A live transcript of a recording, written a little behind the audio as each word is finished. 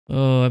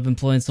Oh, I've been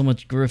playing so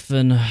much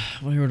Griffin.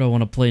 What hero do I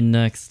want to play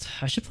next?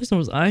 I should play some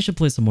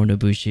more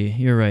Nobushi.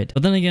 You're right.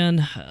 But then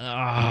again,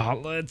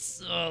 let's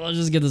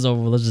just get this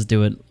over with. Let's just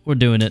do it. We're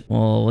doing it.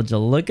 Well, would you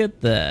look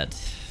at that?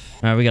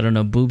 All right, we got our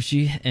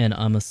Nobushi, and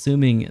I'm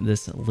assuming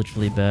this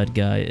literally bad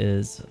guy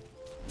is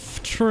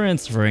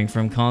transferring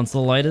from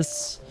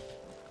consolitis.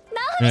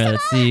 All right,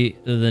 let's see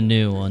the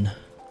new one.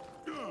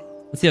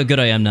 Let's see how good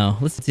I am now.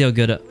 Let's see how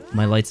good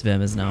my light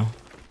spam is now.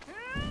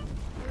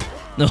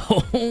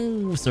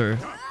 No, sir.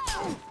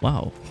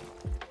 Wow.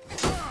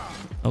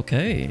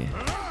 Okay.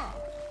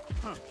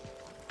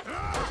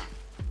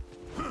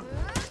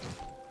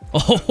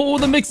 Oh,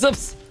 the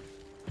mix-ups!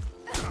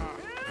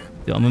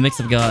 Yo, I'm a mix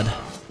of God.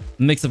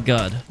 Mix of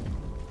God.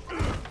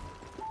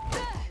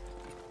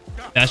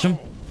 Bash him.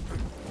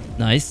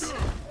 Nice.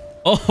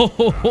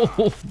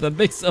 Oh, the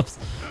mix-ups.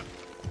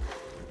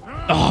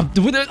 Oh,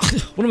 what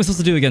am I supposed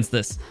to do against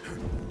this?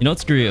 You know what?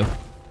 Screw you.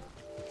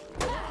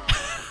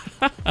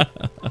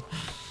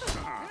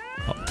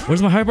 Oh,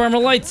 where's my hyper armor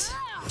lights?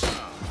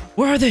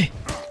 Where are they?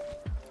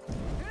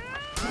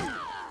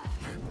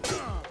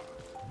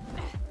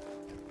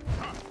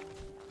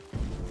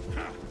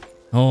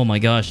 Oh my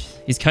gosh,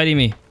 he's kiting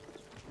me.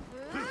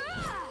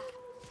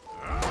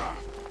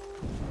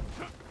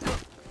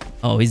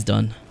 Oh, he's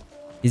done.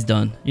 He's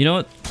done. You know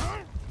what?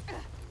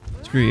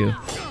 Screw you.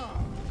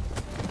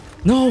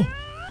 No!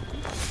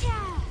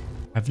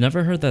 I've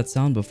never heard that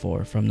sound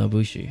before from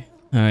Nobushi.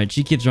 Alright,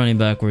 she keeps running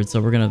backwards, so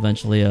we're gonna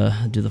eventually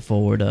do the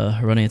forward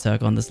running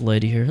attack on this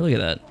lady here. Look at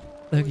that.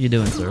 What the heck are you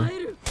doing, sir?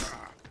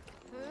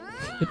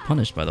 Get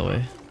punished, by the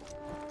way.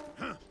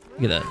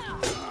 Look at that.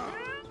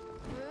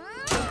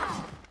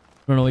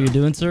 Don't know what you're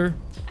doing, sir.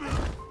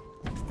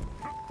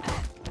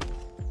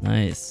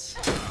 Nice.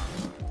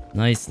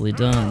 Nicely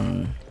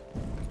done.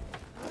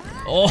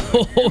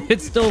 Oh,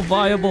 it's still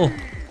viable.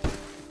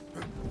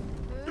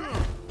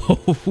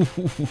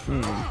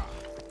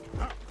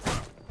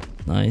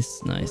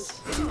 Nice, nice.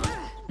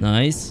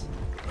 Nice.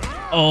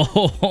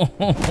 Oh,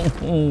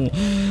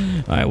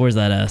 alright, where's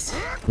that ass?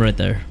 Right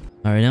there.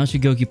 Alright, now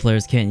Shugoki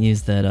players can't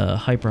use that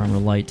hyper armor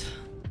light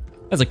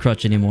as a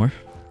crutch anymore.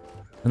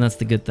 And that's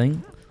the good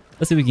thing.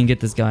 Let's see if we can get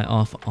this guy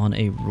off on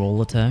a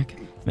roll attack.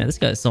 Man, this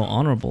guy is so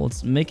honorable.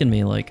 It's making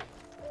me like...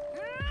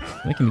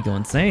 making me go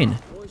insane.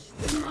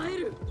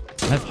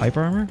 I have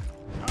hyper armor?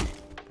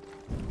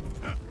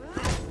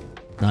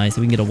 Nice,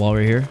 we can get a wall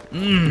right here.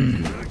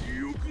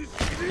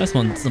 Just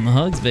want some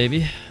hugs,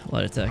 baby.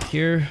 Light attack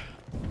here.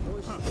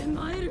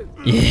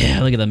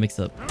 Yeah, look at that mix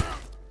up.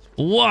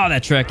 Wow,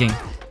 that tracking.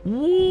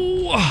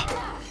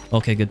 Wow.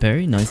 Okay, good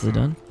parry. Nicely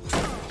done.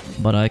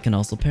 But I can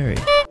also parry.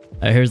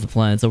 Alright, here's the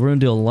plan. So we're gonna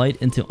do a light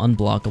into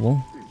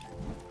unblockable.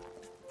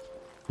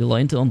 Do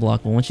light into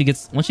unblockable. Once she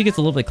gets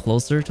a little bit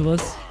closer to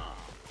us,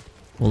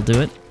 we'll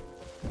do it.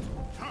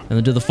 And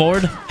then do the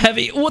forward.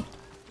 Heavy. What?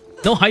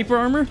 No hyper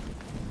armor?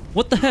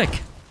 What the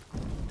heck?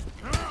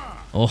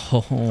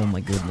 Oh my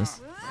goodness.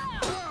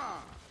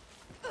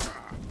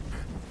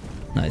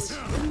 Nice.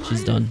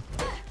 She's done.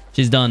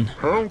 She's done.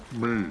 Help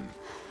me.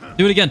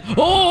 Do it again.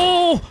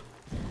 Oh!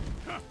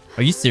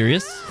 Are you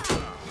serious?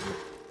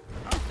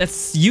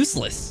 That's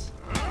useless.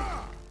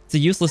 It's a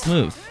useless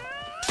move.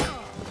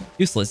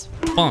 Useless.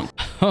 Bonk.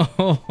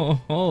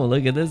 Oh,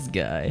 look at this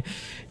guy.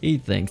 He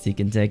thinks he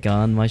can take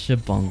on my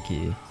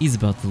Shugoki. He's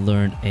about to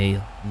learn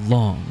a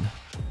long,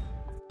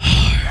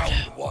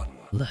 hard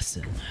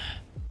lesson.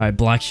 Alright,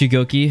 black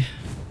Shugoki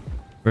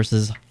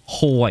versus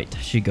white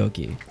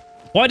Shugoki.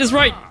 White is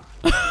right!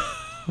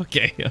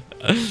 Okay.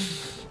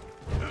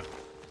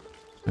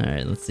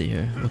 Alright, let's see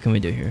here. What can we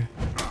do here?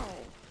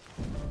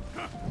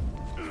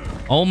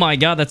 Oh my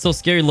god, that's so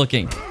scary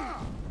looking.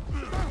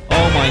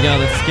 Oh my god,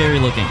 that's scary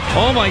looking.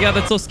 Oh my god,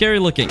 that's so scary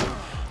looking.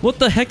 What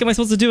the heck am I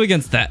supposed to do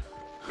against that?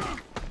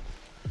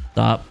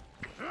 Stop.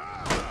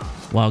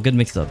 Wow, good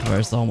mix-up. I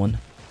already saw one.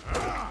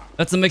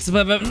 That's a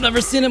mix-up I've never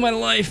seen in my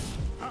life.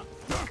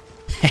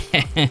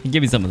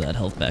 Give me some of that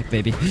health back,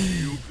 baby.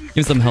 Give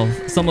me some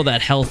health. Some of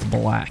that health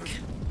black.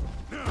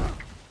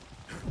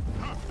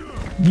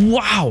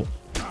 Wow.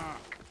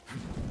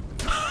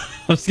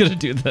 I was gonna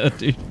do that,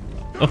 dude.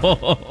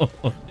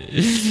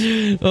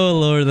 Oh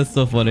lord, that's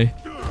so funny.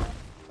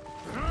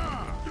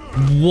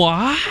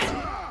 What?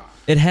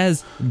 It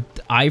has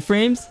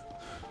iframes?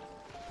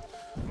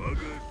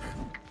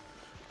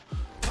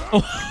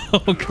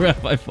 Oh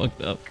crap, I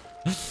fucked up.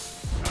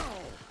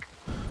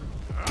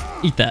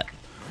 Eat that.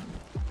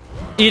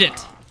 Eat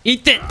it.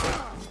 Eat it.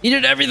 Eat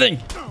it, everything.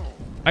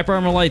 Hyper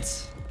armor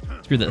lights.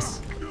 Screw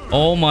this.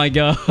 Oh my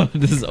god,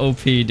 this is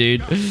OP,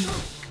 dude.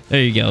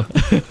 There you go.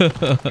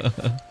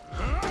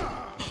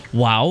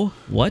 Wow.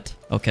 What?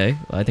 Okay,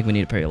 I think we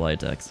need to parry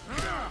light attacks.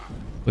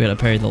 We gotta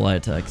parry the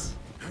light attacks.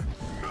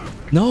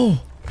 No!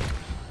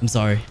 I'm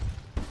sorry.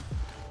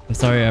 I'm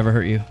sorry I ever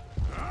hurt you.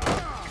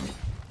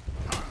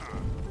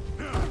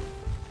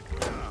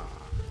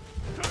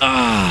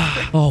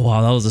 Ah! Oh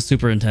wow, that was a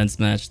super intense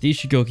match. These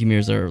Shugoki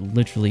mirrors are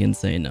literally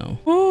insane now.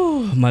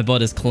 Woo! My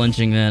butt is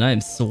clenching, man. I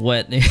am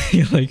sweating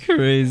like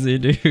crazy,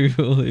 dude.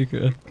 Holy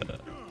crap.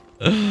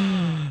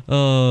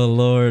 Oh,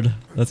 Lord.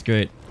 That's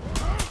great.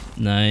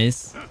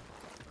 Nice.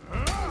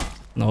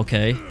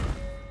 Okay.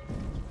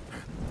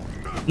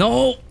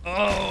 No!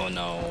 Oh,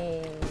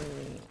 no.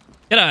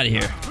 Get out of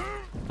here.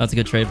 That's a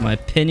good trade, in my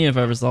opinion, if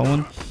I ever saw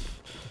one.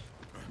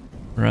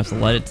 Perhaps I'll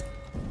light it.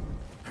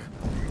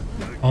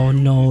 Oh,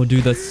 no,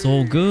 dude. That's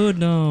so good.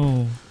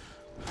 No.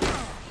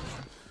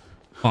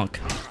 Funk.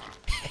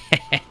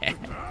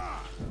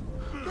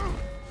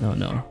 No,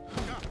 no.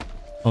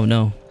 Oh,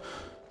 no.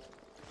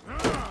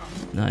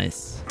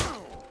 Nice.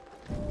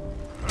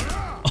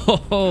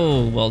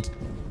 Oh, well,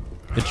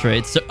 good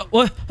trades. So,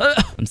 what?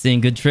 I'm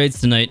seeing good trades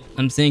tonight.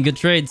 I'm seeing good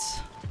trades.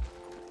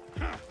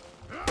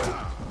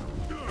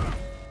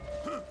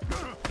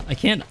 I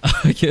can't.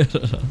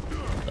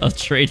 I'll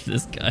trade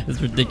this guy.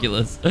 It's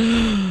ridiculous.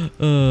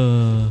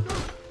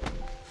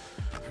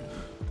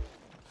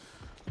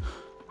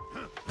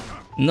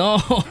 No.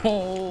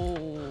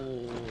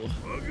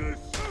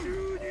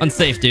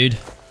 Unsafe, dude.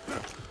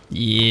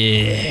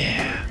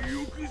 Yeah.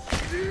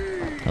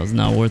 That was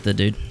not worth it,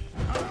 dude.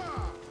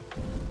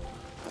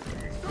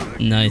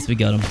 Nice, we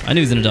got him. I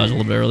knew he was gonna dodge a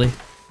little bit early.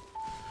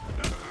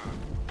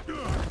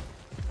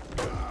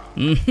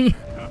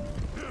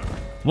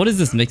 What is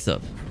this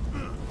mix-up?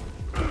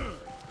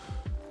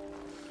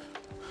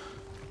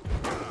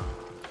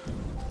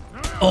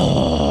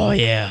 Oh,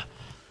 yeah.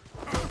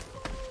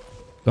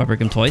 Gotta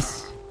break him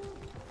twice.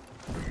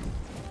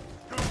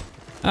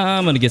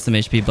 I'm gonna get some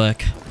HP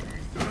back.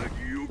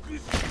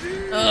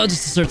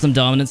 Just assert some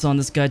dominance on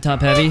this guy,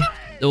 top heavy.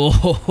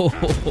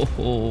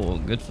 Oh,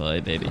 good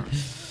fight, baby.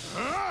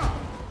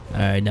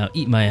 Alright, now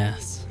eat my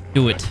ass.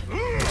 Do it.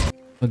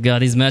 Oh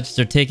god, these matches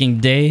are taking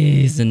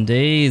days and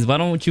days. Why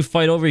don't you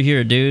fight over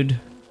here, dude?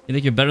 You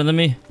think you're better than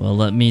me? Well,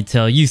 let me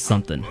tell you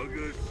something.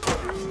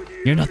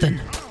 You're nothing.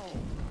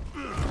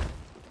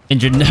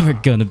 And you're never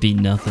gonna be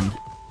nothing.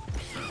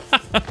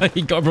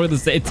 He got broke at the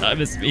same time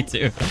as me,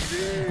 too.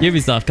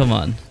 Ubisoft, come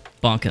on.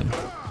 Bonk him.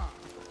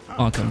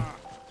 Bonk him.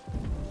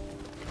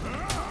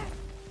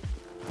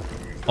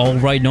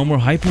 Alright, no more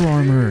hyper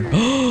armor.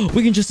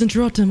 We can just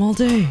interrupt him all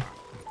day.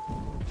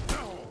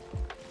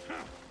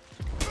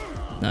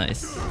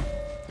 Nice.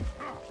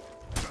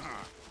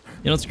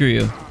 You know, screw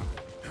you.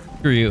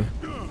 Screw you.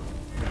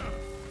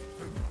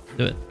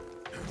 Do it.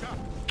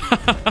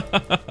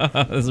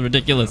 This is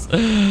ridiculous.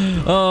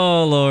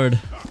 Oh, Lord.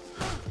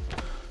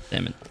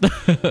 Damn it.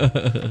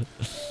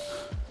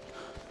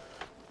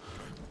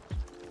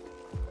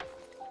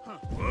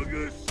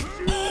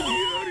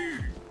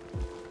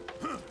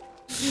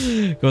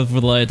 Go for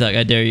the light attack.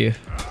 I dare you.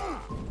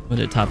 What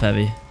did top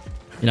heavy?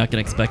 You're not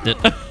gonna expect it.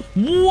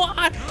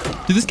 What?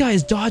 Dude, this guy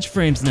has dodge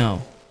frames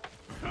now.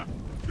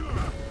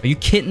 Are you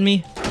kidding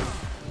me?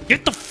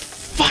 Get the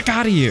fuck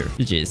out of here.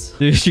 Jeez.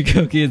 Dude,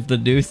 Shugoki is the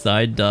new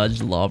side dodge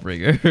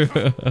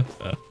lawbringer.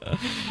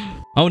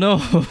 Oh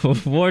no.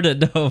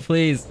 Warden, no,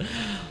 please.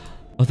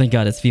 Oh, thank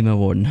God, it's female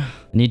Warden. I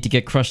need to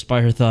get crushed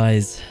by her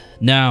thighs.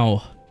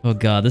 Now. Oh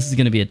god, this is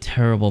gonna be a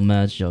terrible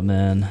matchup,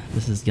 man.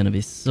 This is gonna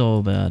be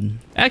so bad.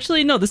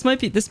 Actually, no, this might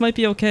be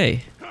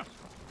okay.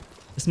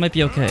 This might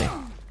be okay.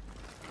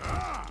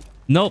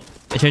 Nope,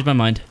 I changed my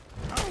mind.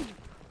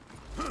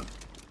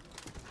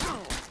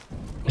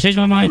 I changed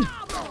my mind.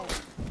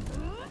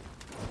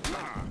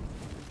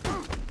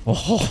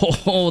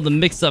 Oh, the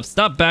mix-up.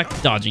 Stop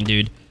back dodging,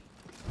 dude.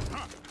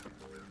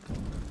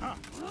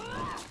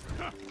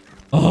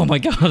 Oh my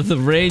god, the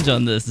range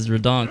on this is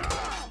redonk.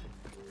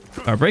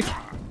 Power break.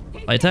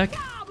 Light attack.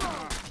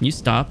 Can you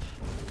stop?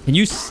 Can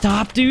you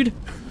stop, dude?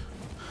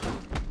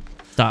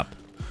 Stop.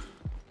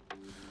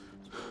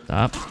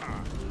 Stop.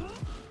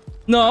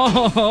 No.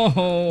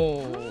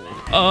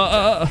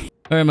 All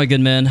right, my good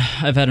man.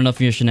 I've had enough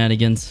of your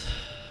shenanigans.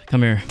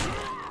 Come here.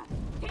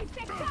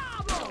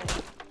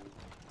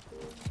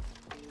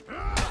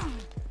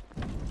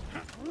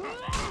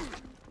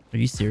 Are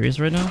you serious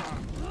right now?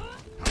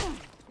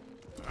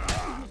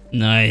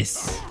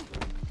 Nice.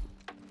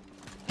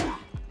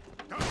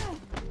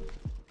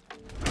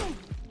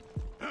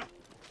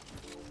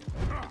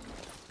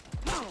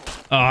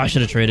 Oh, I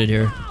should have traded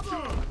here.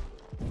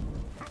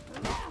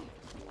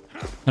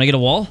 Can I get a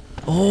wall?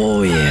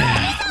 Oh,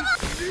 yeah.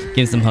 Give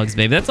me some hugs,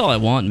 baby. That's all I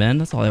want, man.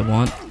 That's all I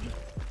want.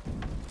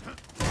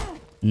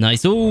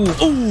 Nice. Oh,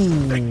 oh.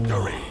 All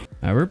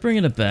right, we're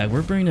bringing it back.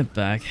 We're bringing it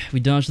back. We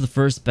dodged the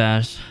first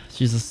bash.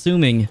 She's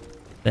assuming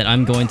that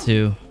I'm going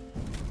to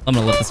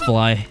let this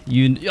fly.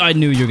 I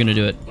knew you were going to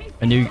do it.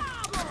 I knew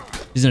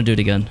she's going to do it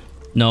again.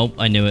 Nope,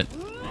 I knew it.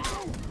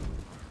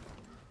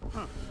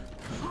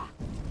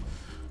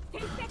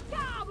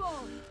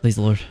 Please,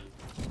 Lord.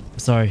 I'm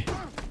sorry.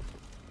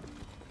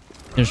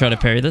 Gonna try to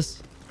parry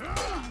this?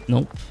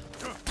 Nope.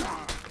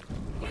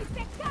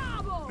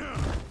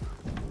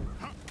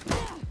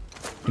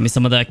 Give me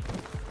some of that.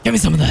 Give me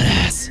some of that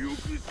ass.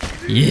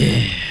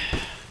 Yeah.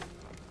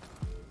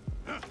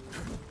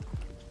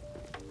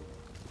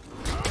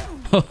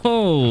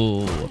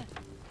 Oh.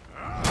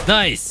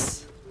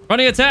 Nice.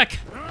 Running attack.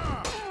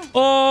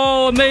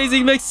 Oh,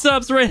 amazing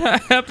mix-ups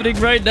happening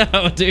right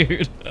now,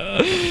 dude.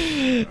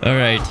 All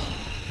right.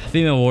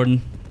 Female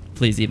warden,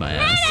 please eat my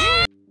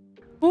ass.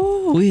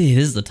 Oh, this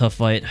is a tough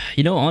fight.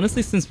 You know,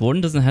 honestly, since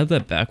warden doesn't have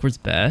that backwards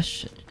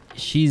bash,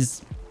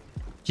 she's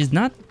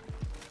not...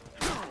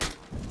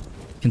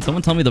 Can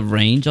someone tell me the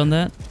range on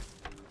that?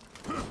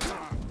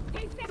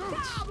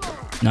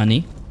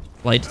 Nani?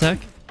 Light attack?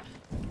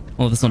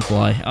 Oh, this one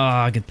fly.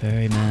 Ah, good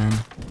parry, man.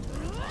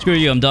 Screw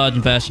you, I'm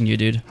dodging bashing you,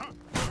 dude.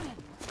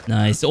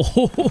 Nice.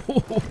 Oh,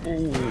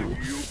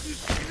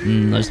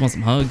 I just want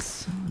some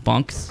hugs.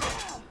 Bonks.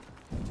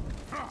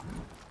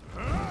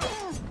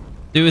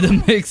 Dude,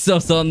 the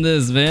mix-ups on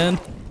this, man.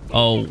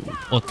 Oh,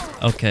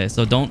 okay.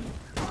 So don't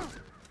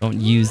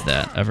use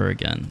that ever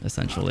again,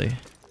 essentially.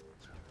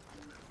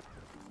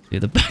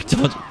 Dude, the back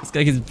dodge. This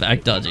guy keeps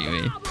back dodging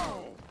me.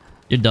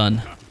 You're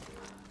done.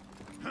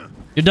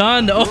 You're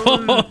done.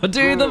 Oh,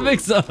 dude, the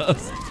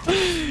mix-ups.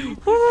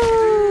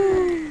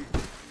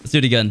 Let's do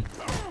it again.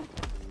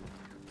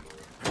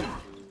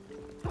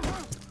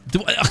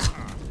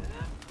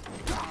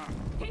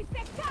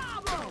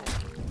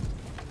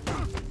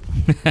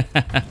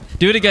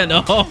 Do it again.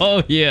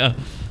 Oh, yeah.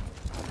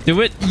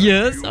 Do it.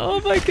 Yes. Oh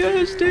my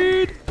gosh,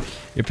 dude.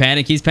 You're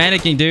panic. He's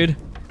panicking, dude.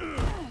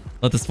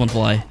 Let this one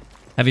fly.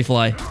 Heavy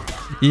fly.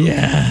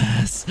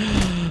 Yes.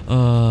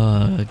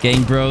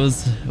 Gang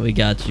bros, we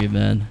got you,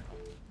 man.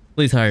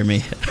 Please hire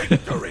me.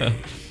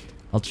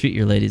 I'll treat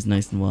your ladies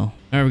nice and well.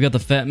 All right, we got the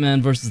fat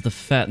man versus the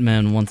fat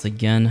man once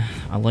again.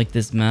 I like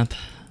this map.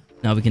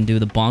 Now we can do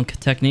the bonk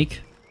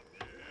technique.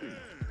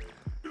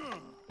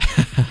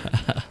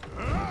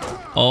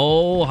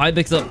 Oh, high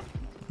picks up.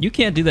 You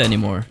can't do that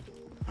anymore.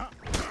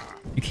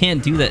 You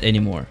can't do that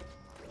anymore.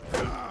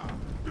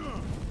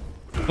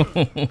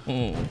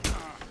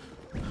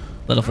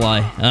 Let it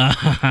fly.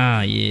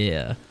 Ah,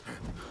 yeah.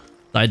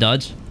 Side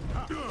dodge.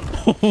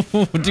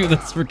 Dude,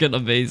 that's freaking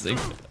amazing.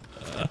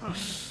 Alright,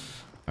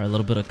 a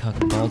little bit of cock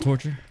and ball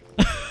torture.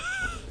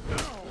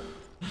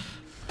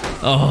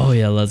 Oh,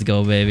 yeah, let's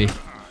go, baby.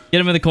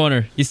 Get him in the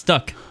corner. He's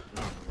stuck.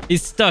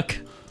 He's stuck.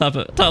 Top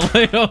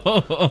lane.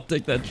 Oh, I'll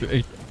take that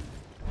trade.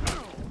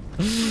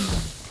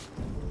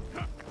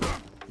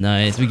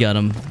 Nice, we got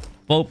him.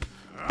 Boop.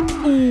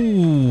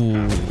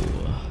 Ooh.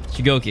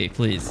 Shugoki,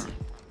 please.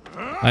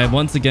 I am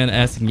once again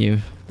asking you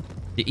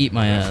to eat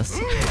my ass.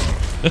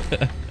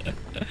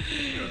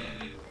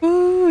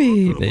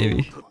 Ooh,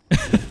 baby.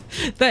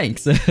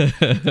 Thanks.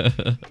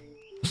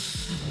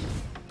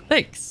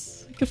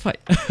 Thanks. Good fight.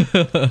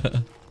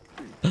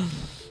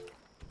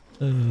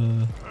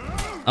 Oh,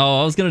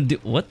 I was gonna do...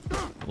 What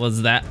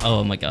was that?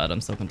 Oh my god,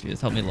 I'm so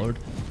confused. Help me, Lord.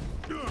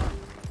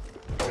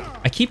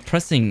 I keep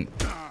pressing...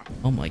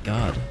 Oh my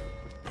god.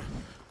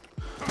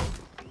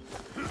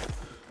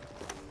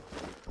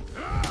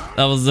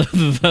 That was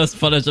the best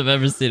punish I've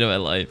ever seen in my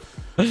life.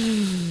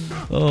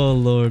 Oh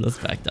lord, let's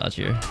back dodge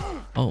here.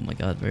 Oh my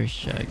god, very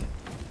shag.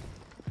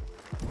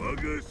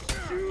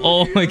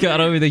 Oh my god, I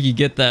don't even think you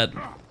get that.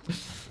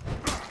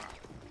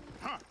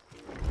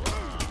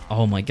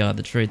 Oh my god,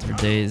 the trades for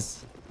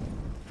days.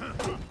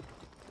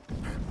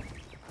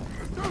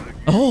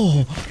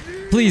 Oh,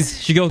 please,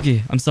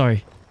 Shugoki, I'm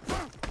sorry.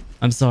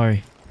 I'm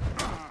sorry.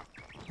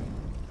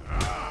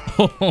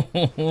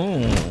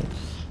 Alright,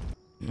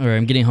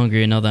 I'm getting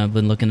hungry now that I've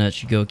been looking at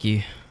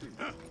Shugoki.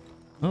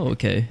 Oh,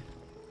 okay.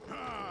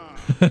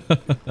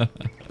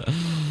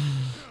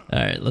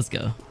 Alright, let's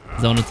go.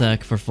 Zone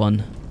attack for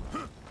fun.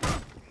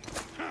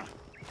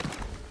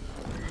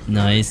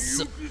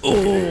 Nice.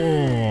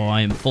 Oh,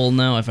 I am full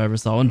now if I ever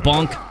saw one.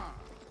 Bonk.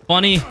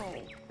 Funny.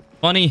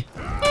 Funny.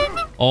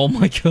 Oh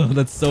my god,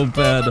 that's so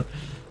bad.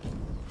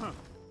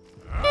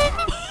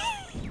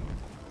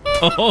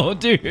 Oh,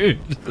 dude.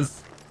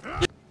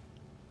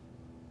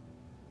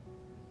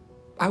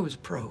 I was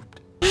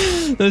probed.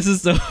 This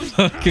is so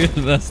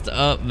fucking messed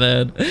up,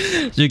 man.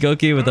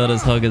 Shugoki without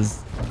his hug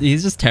is...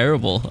 He's just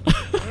terrible.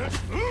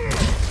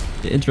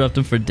 You interrupt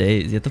him for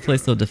days. You have to play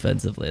so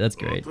defensively. That's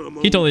great.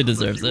 He totally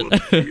deserves it.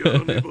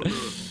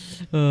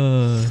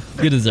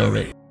 You deserve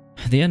it.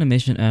 The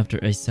animation after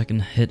a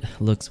second hit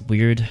looks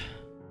weird.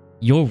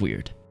 You're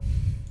weird.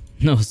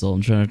 No, Sol,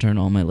 I'm trying to turn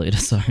all my late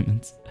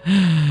assignments.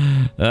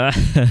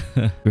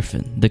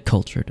 Griffin, the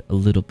cultured, a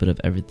little bit of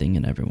everything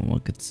and everyone,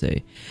 one could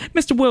say.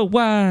 Mr.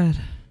 Worldwide!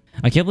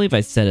 I can't believe I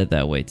said it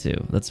that way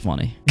too. That's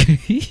funny.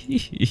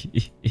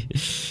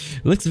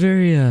 Looks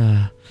very,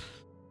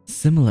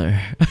 similar.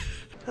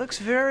 Looks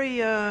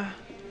very,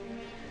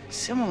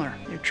 similar.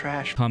 You're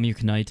trash.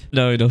 Commute Knight.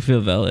 No, I don't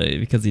feel validated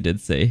because he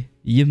did say,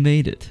 you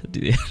made it to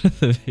the end of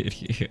the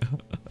video.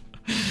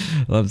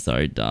 Well, I'm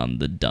sorry, Dom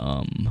the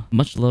Dumb.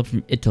 Much love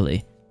from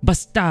Italy.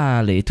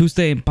 Bastali, tu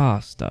sei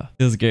impasta.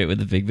 It was great when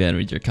the big man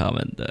read your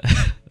comment.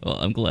 Well,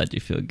 I'm glad you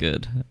feel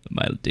good,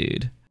 my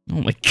dude.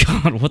 Oh my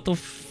god, what the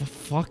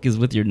fuck is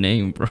with your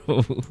name,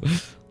 bro?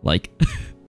 Like...